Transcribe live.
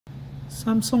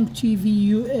Samsung TV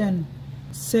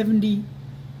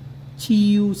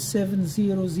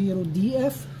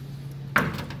UN70TU700DF.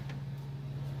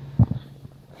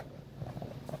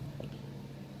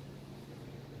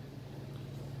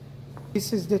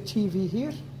 This is the TV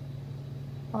here.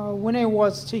 When I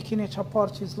was taking it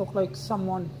apart, it looked like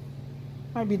someone,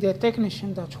 maybe the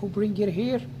technician that who bring it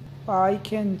here. I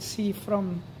can see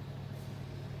from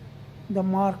the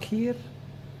mark here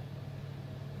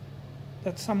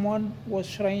that someone was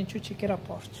trying to take it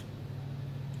apart,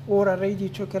 or already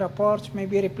took it apart,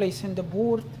 maybe replacing the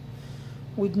board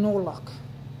with no luck.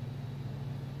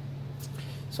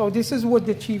 So this is what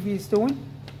the TV is doing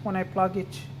when I plug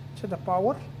it to the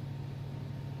power.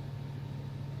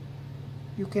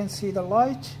 You can see the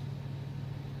light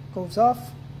goes off.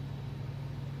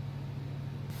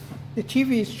 The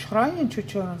TV is trying to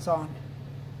turn on.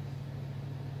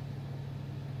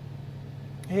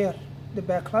 Here, the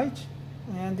backlight,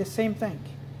 and the same thing.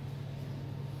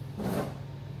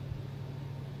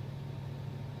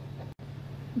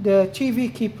 The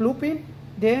TV keep looping,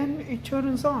 then it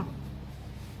turns on.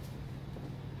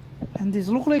 And this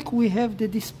look like we have the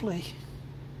display.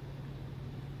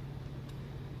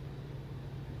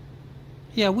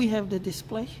 Yeah, we have the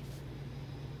display.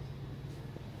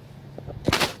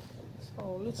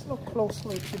 So let's look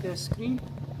closely to the screen.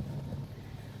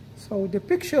 So the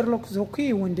picture looks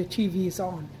okay when the TV is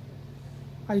on.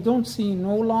 I don't see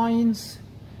no lines,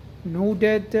 no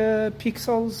dead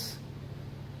pixels.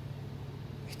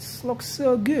 It looks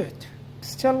good.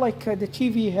 Still like the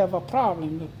TV have a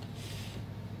problem. Look.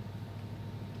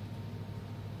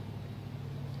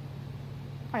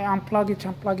 I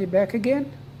unplug it back again.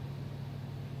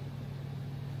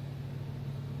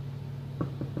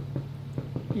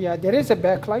 Yeah, there is a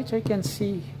backlight. I can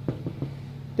see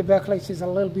the backlight is a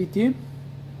little bit dim.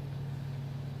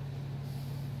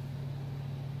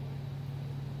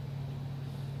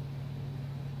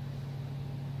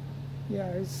 Yeah,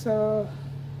 it's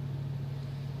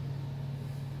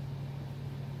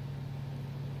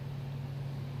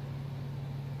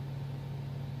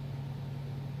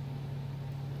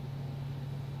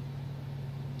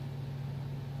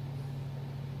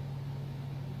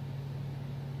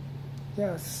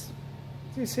yes,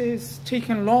 this is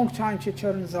taking a long time to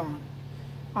turn on.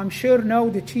 I'm sure now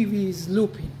the TV is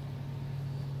looping.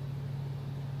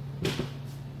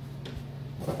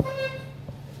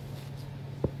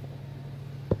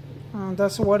 And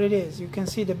that's what it is. You can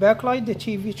see the backlight, the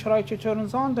TV tries to turn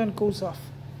on, then goes off.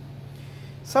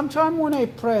 Sometime when I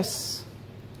press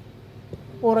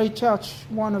or I touch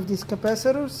one of these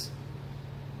capacitors,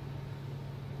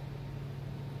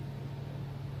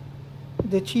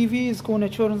 the TV is going to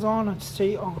turn on and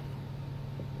stay on.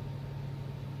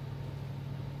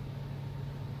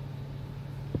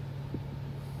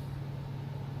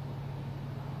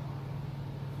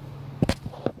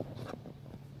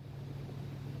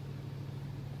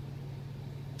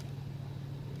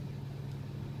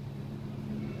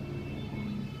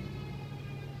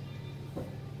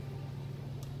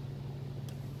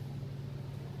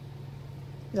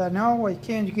 Yeah, now I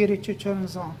can't get it to turn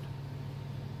on.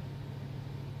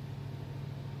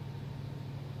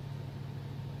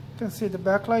 You can see the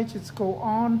backlight, it's go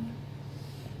on,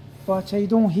 but I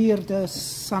don't hear the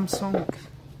Samsung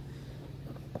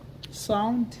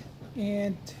sound,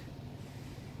 and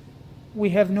we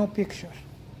have no picture.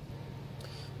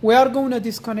 We are going to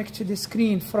disconnect the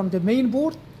screen from the main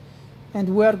board,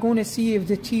 and we are going to see if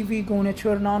the TV going to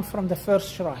turn on from the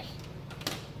first try.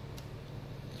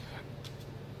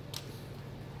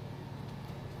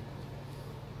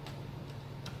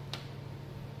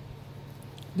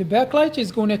 The backlight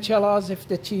is going to tell us if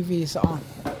the TV is on.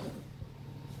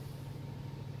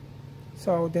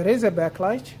 So there is a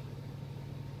backlight.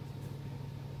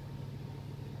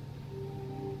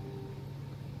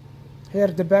 Here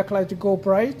the backlight go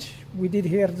bright. We did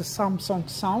hear the Samsung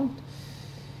sound.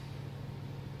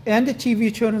 And the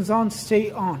TV turns on,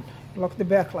 stay on. Look, the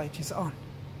backlight is on.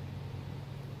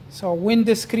 So when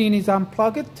the screen is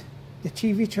unplugged, the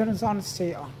TV turns on,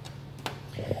 stay on.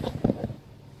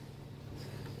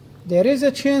 There is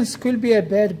a chance could be a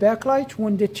bad backlight.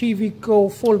 When the TV go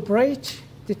full bright,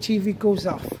 the TV goes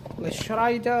off. Let's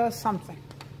try something.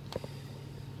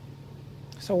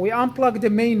 So we unplug the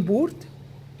main board,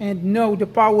 and now the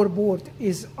power board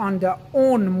is on the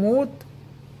on mode.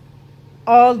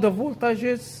 All the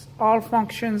voltages, all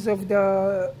functions of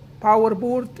the power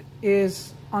board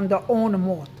is on the on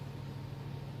mode.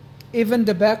 Even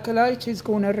the backlight is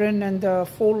going to run in the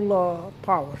full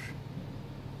power.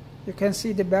 You can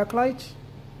see the backlight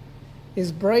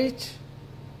is bright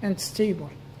and stable.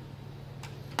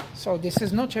 So this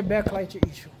is not a backlight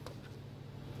issue.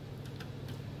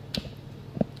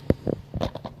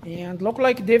 And look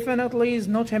like definitely is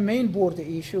not a main board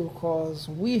issue, because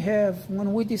we have,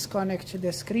 when we disconnect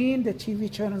the screen, the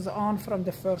TV turns on from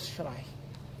the first try.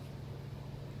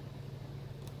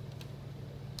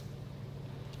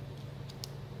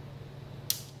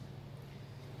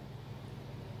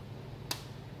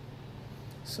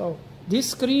 So this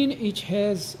screen each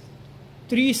has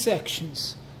 3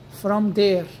 sections. From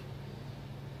there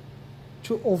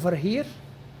to over here,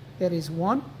 there is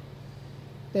one.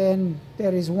 Then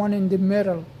there is one in the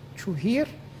middle to here,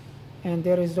 and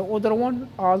there is the other one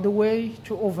all the way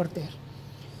to over there.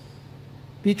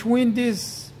 Between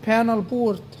this panel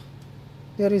board,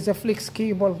 there is a flex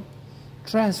cable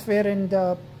transferring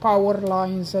the power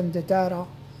lines and the data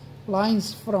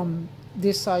lines from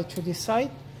this side to this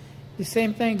side. The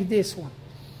same thing this one.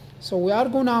 So we are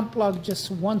going to unplug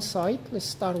just one side. Let's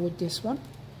start with this one.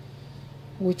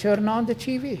 We turn on the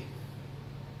TV.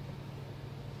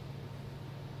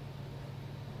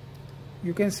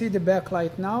 You can see the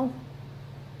backlight now.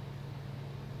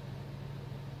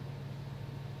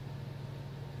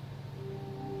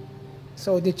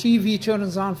 So the TV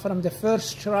turns on from the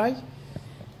first try.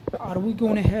 Are we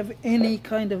going to have any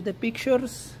kind of the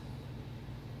pictures?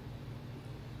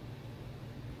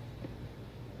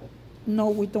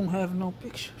 No, we don't have no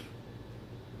picture.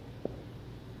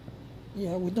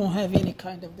 Yeah, we don't have any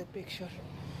kind of the picture.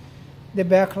 The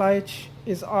backlight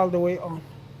is all the way on.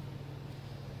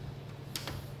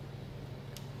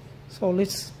 So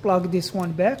let's plug this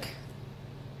one back.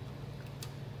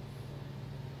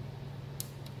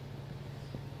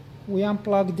 We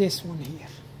unplug this one here,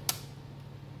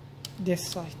 this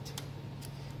side.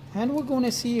 And we're going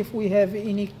to see if we have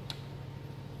any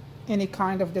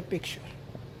kind of the picture.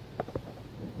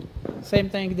 Same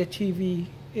thing, the TV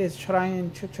is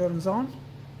trying to turn on.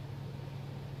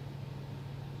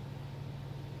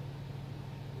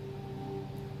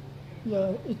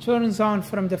 Yeah, it turns on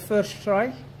from the first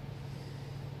try.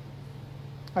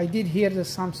 I did hear the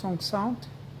Samsung sound.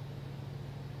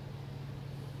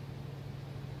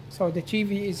 So the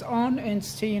TV is on and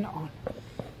staying on.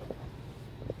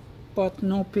 But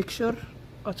no picture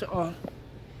at all.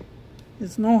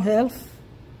 There's no health,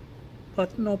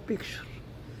 but no picture.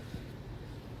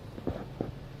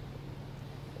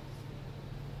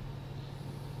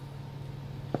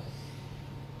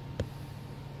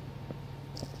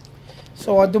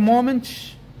 So at the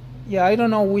moment, yeah, I don't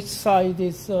know which side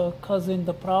is causing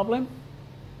the problem.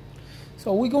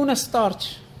 So we're going to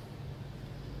start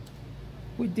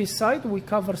with this side. We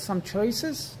cover some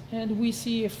traces and we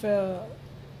see if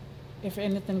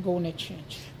anything going to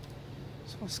change.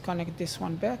 So let's connect this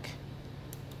one back.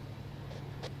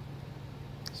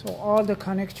 So all the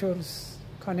connectors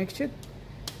connected,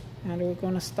 and we're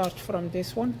going to start from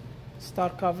this one,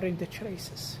 start covering the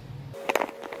traces.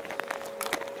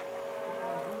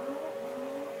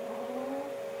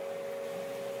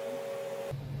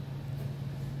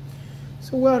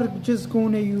 So we're just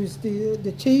going to use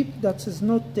the tape that is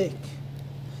not thick.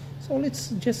 So let's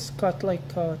just cut like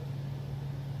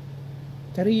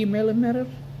 3 millimeter,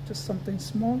 just something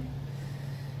small.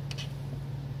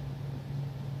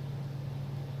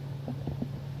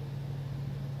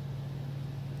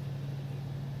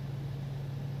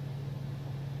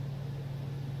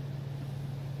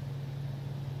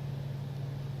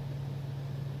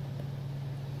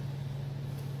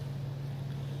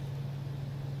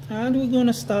 And we're going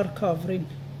to start covering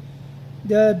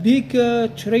the big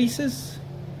traces.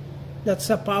 That's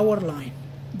a power line.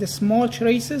 The small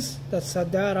traces, that's a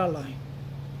data line.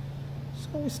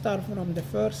 So we start from the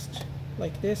first,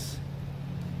 like this.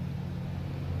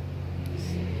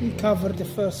 We cover the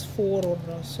first 4 or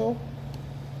so.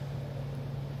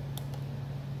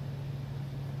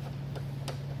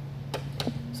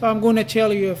 So I'm going to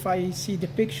tell you if I see the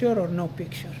picture or no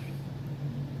picture.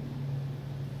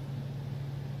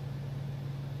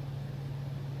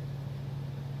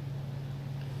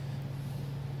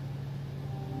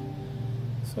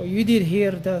 So you did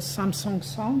hear the Samsung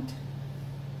sound.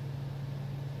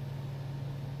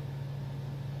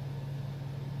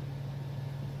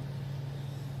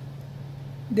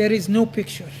 There is no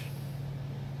picture.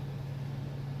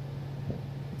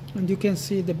 And you can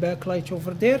see the backlight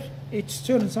over there. It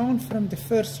turns on from the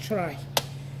first try.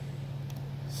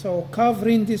 So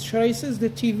covering these traces, the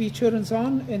TV turns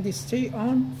on and it stays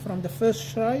on from the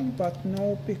first try, but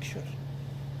no picture.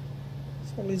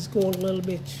 So let's go a little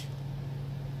bit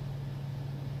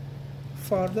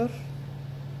further.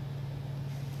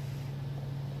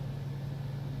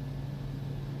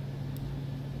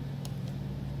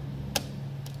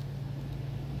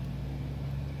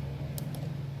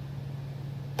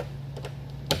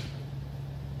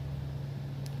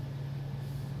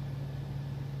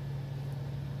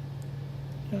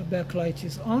 The backlight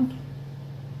is on.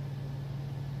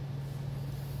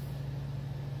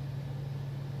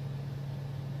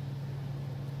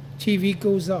 TV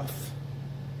goes off.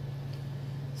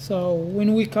 So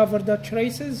when we cover the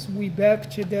traces, we back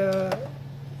to the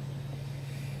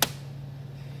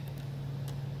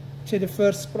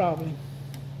first problem.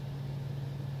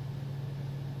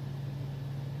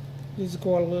 Let's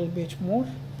go a little bit more.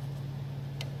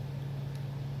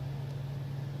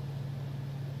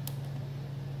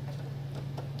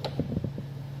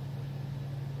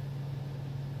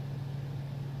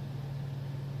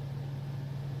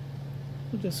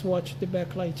 Just watch the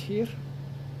backlight here.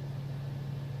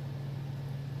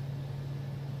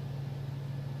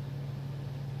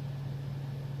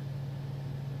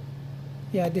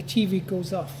 Yeah, the TV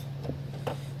goes off.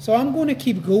 So I'm going to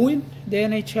keep going,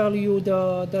 then I tell you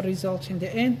the results in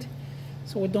the end,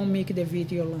 so I don't make the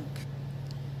video long.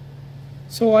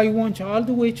 So I went all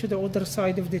the way to the other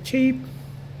side of the tape,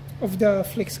 of the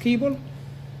flex cable,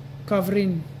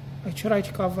 covering, I try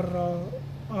to cover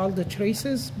all the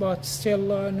traces, but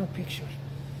still no picture.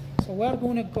 So we're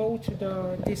going to go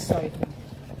to this side.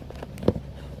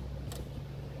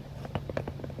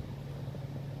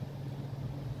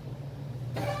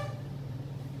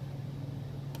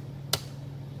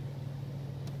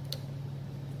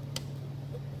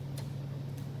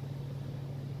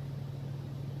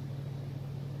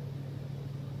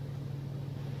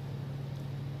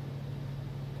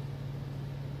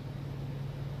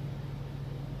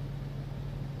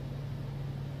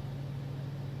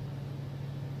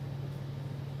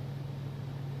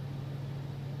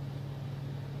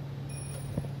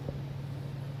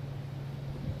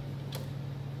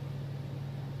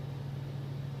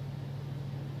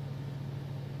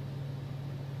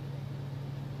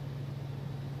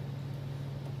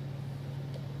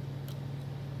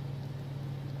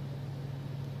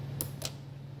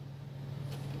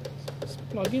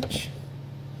 Plug it.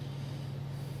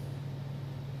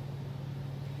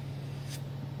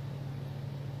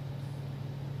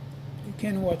 You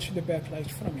can watch the backlight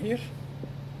from here.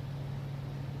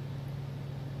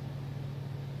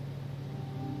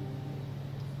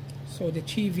 So the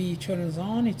TV turns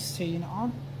on, it's staying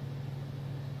on.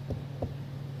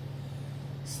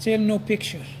 Still no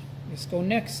picture. Let's go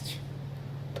next.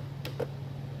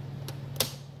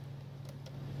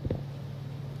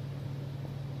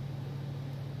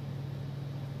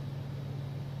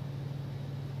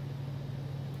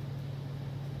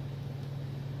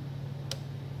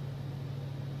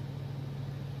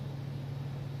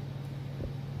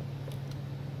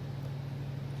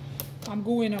 I'm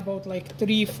going about like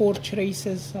 3-4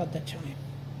 traces at the time.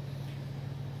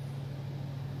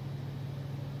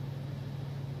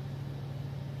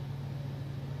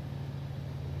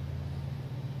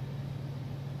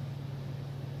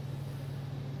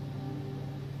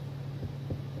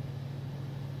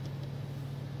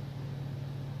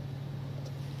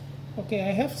 Okay,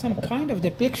 I have some kind of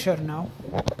the picture now.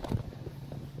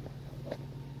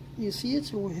 You see it?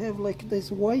 So we have like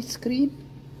this white screen.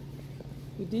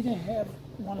 We didn't have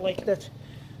one like that.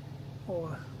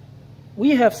 Or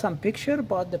we have some picture,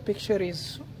 but the picture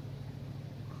is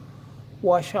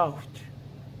washed out.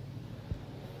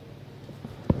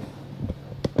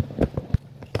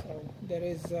 So there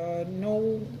is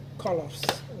no colors.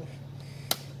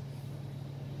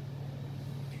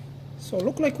 So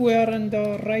look like we are on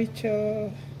the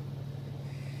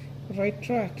right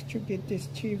track to get this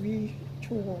TV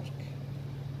to work.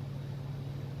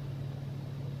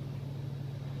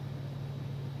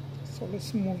 So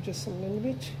let's move just a little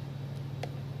bit.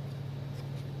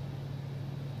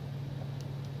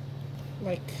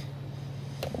 Like,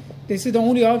 this is the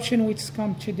only option which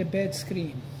comes to the bed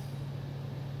screen.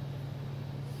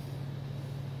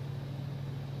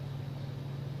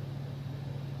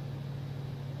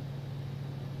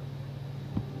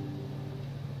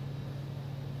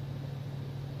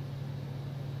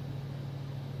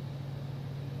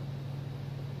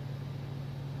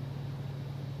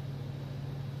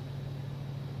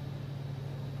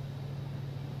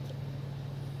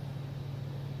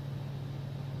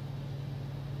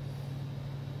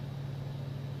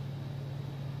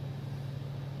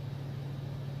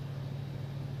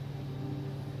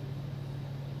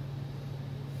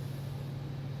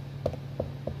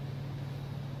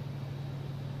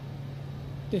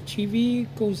 The TV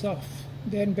goes off,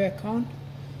 then back on.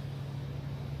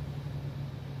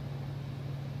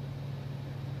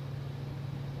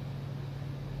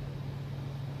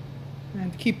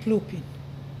 And keep looping.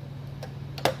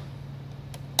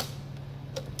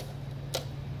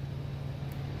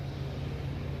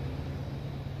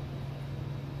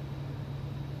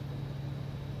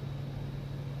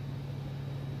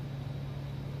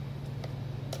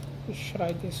 Let's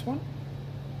try this one.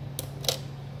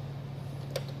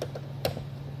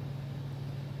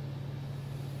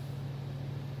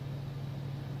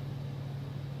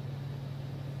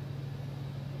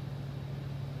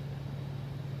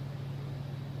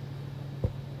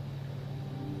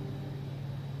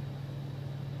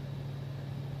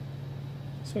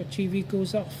 So TV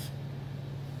goes off.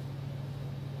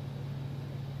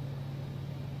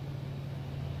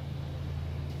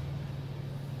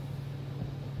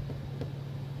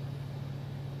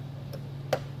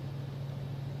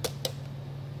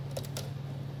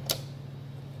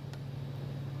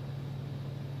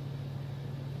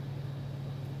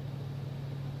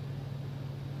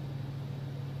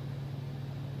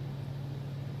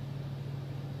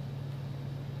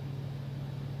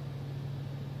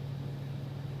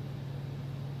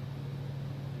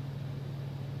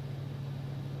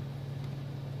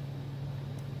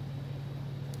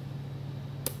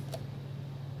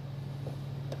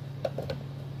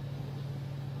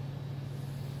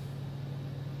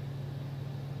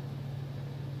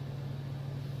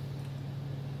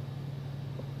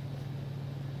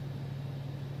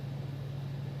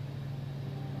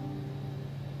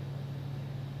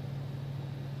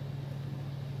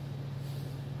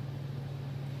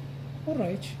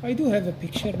 Alright, I do have a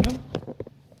picture now.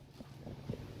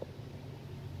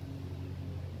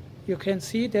 You can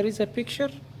see there is a picture,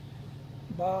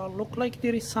 but look like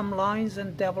there is some lines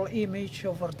and double image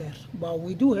over there, but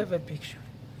we do have a picture.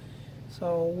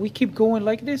 So we keep going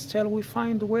like this till we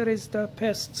find where is the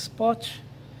pest spot.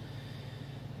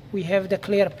 We have the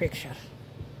clear picture.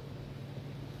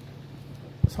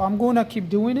 So I'm gonna keep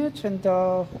doing it, and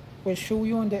we'll show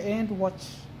you in the end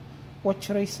what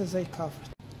traces I covered.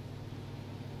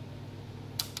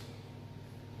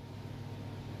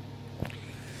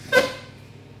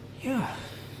 Yeah,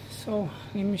 so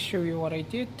let me show you what I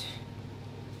did.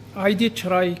 I did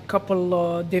try a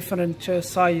couple different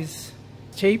size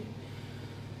tape.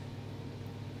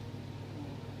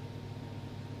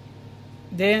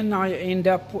 Then I end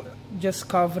up just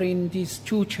covering these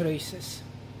two traces.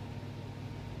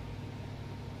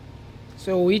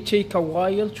 So it takes a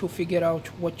while to figure out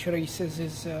what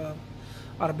traces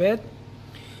are bad.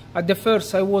 At the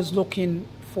first I was looking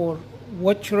for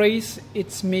what trace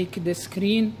it's make the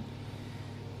screen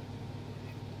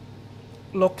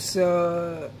looks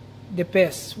the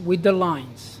best with the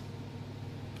lines.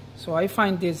 So I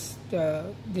find this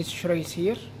trace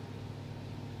here.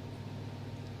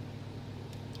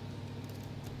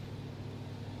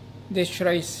 This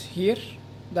trace here,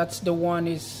 that's the one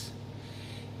is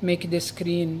make the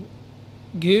screen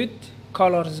good,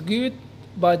 colors good,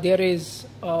 but there is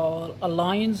a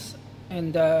lines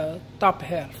in the top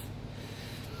half.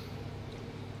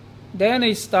 Then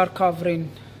I start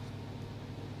covering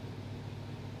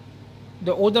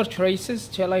the other traces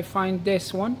till I find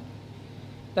this one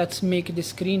that's make the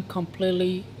screen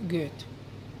completely good.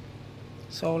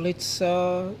 So let's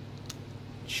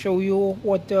show you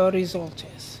what the result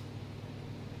is.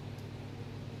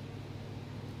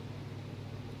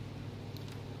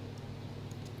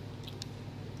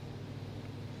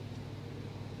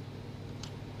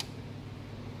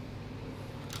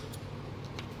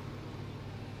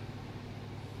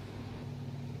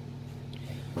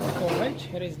 Alright,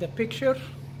 here is the picture.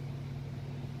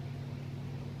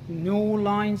 No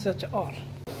lines at all.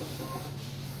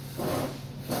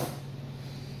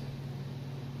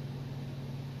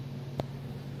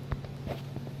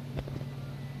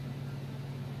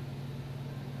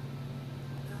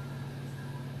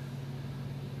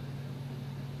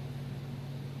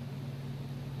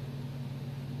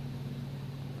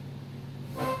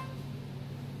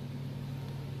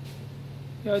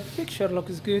 Yeah, the picture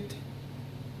looks good.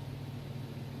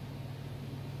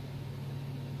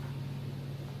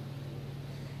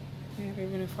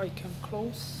 Even if I come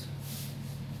close.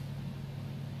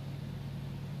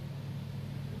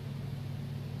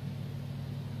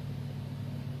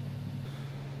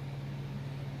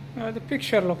 The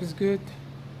picture looks good.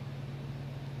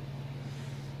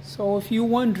 So if you're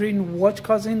wondering what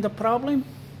causing the problem,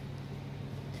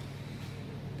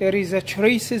 there is a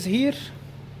traces here.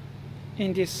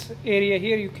 In this area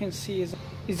here you can see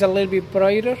is a little bit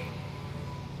brighter.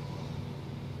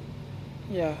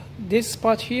 Yeah, this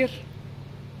spot here,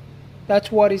 that's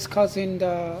what is causing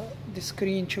the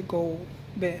screen to go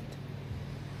bad.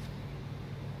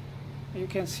 You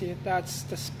can see it, that's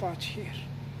the spot here.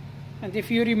 And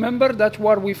if you remember, that's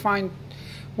what we find.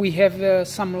 We have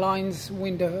some lines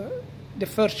when the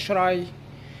first try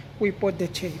we put the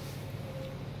tape.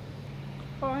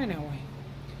 Oh, anyway,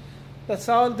 that's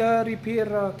all the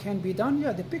repair can be done.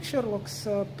 Yeah, the picture looks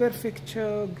perfect,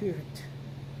 good.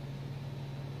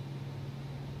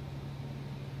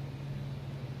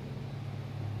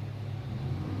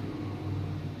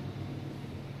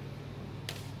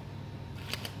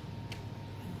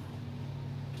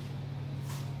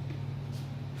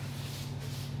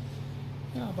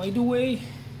 By the way,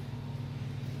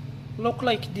 look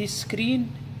like this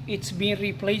screen, it's been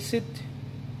replaced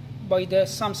by the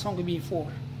Samsung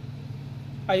before.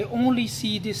 I only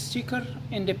see this sticker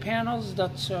in the panels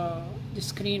that the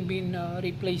screen been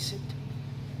replaced.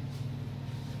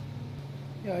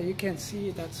 Yeah, you can see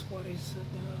that's what is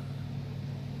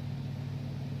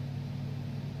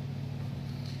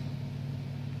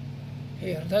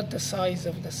here. That's the size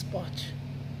of the spot.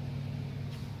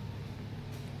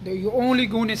 You're only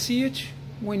going to see it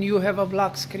when you have a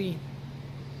black screen.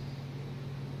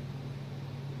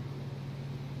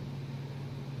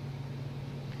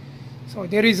 So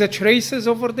there is a traces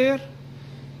over there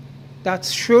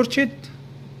that's shorted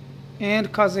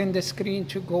and causing the screen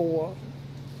to go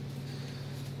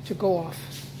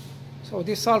off. So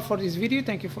this is all for this video.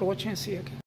 Thank you for watching. See you again.